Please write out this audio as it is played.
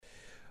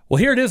Well,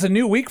 here it is, a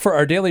new week for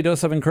our Daily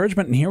Dose of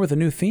Encouragement, and here with a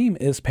new theme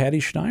is Patty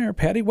Schneier.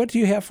 Patty, what do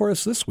you have for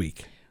us this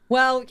week?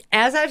 Well,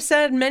 as I've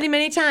said many,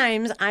 many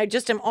times, I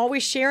just am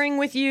always sharing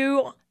with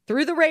you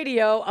through the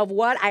radio of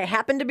what I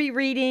happen to be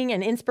reading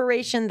and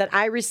inspiration that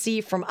I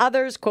receive from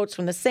others, quotes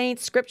from the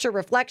saints, scripture,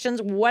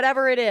 reflections,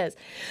 whatever it is.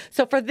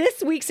 So for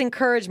this week's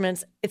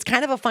encouragements, it's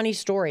kind of a funny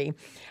story.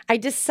 I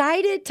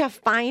decided to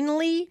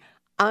finally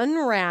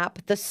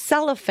unwrap the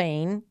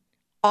cellophane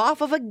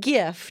off of a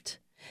gift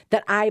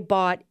that I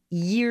bought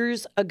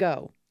years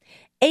ago.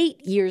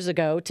 8 years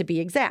ago, to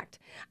be exact.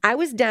 I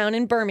was down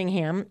in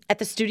Birmingham at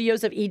the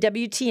studios of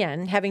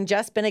EWTN, having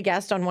just been a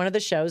guest on one of the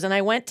shows, and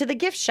I went to the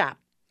gift shop.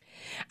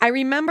 I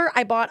remember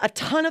I bought a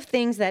ton of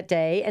things that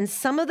day, and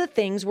some of the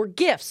things were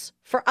gifts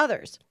for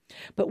others.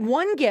 But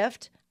one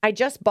gift I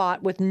just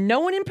bought with no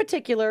one in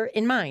particular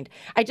in mind.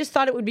 I just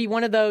thought it would be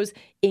one of those,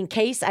 in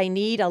case I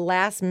need a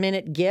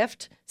last-minute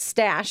gift,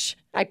 stash.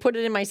 I put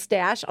it in my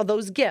stash of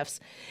those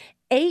gifts.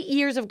 8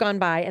 years have gone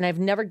by, and I've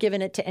never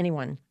given it to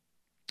anyone.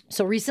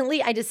 So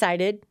recently I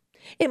decided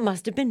it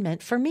must have been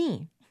meant for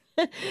me.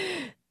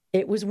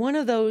 It was one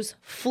of those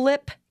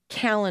flip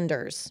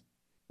calendars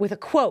with a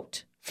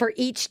quote for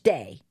each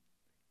day.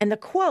 And the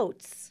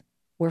quotes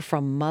were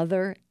from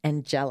Mother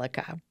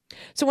Angelica.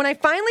 So when I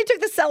finally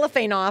took the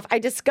cellophane off, I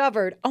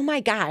discovered, oh my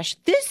gosh,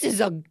 this is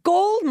a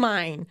gold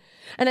mine.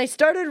 And I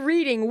started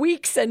reading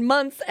weeks and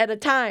months at a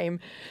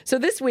time. So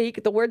this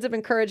week, the words of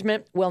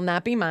encouragement will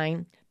not be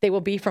mine. They will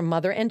be from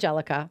Mother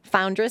Angelica,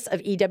 foundress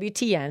of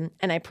EWTN.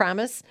 And I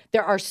promise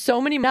there are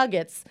so many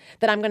nuggets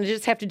that I'm going to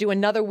just have to do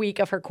another week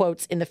of her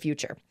quotes in the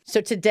future.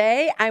 So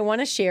today, I want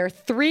to share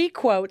 3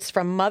 quotes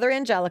from Mother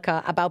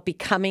Angelica about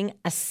becoming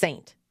a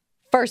saint.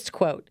 First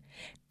quote,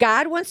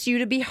 God wants you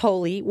to be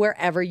holy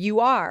wherever you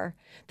are.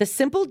 The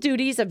simple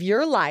duties of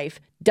your life,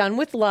 done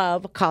with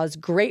love, cause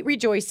great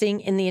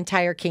rejoicing in the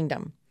entire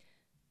kingdom.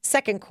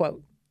 Second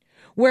quote,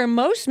 where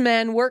most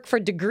men work for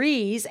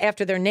degrees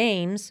after their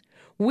names,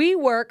 we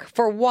work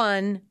for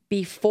one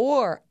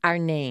before our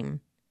name.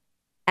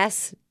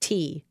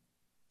 St.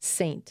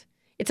 Saint.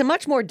 It's a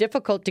much more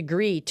difficult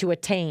degree to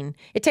attain.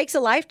 It takes a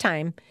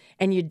lifetime,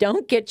 and you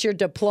don't get your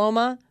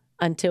diploma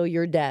until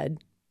you're dead.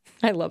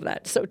 I love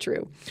that. So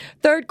true.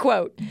 Third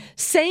quote,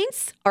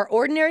 saints are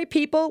ordinary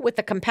people with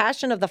the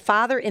compassion of the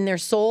Father in their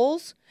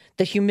souls,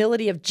 the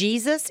humility of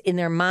Jesus in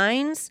their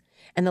minds,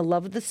 and the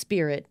love of the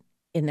Spirit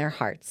in their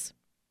hearts.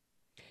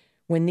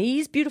 When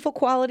these beautiful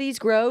qualities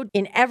grow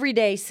in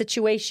everyday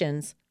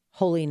situations,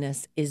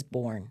 holiness is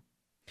born.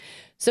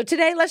 So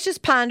today, let's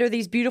just ponder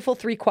these beautiful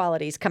 3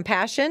 qualities: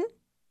 compassion,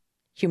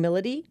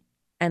 humility,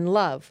 and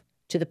love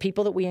to the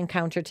people that we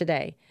encounter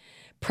today.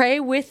 Pray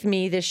with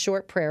me this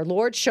short prayer.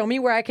 Lord, show me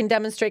where I can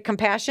demonstrate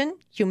compassion,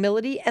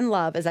 humility, and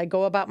love as I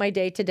go about my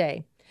day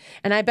today.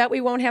 And I bet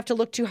we won't have to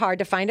look too hard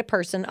to find a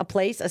person, a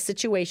place, a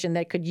situation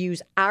that could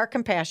use our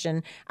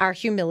compassion, our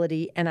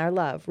humility, and our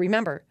love.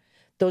 Remember,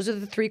 those are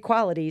the 3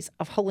 qualities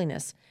of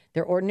holiness.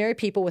 They're ordinary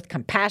people with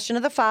compassion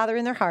of the Father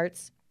in their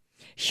hearts,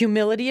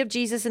 humility of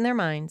Jesus in their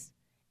minds,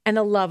 and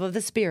the love of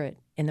the Spirit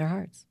in their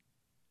hearts.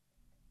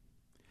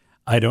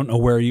 I don't know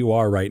where you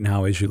are right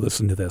now as you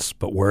listen to this,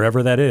 but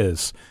wherever that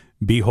is,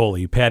 be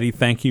holy. Patty,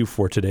 thank you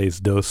for today's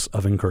dose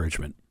of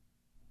encouragement.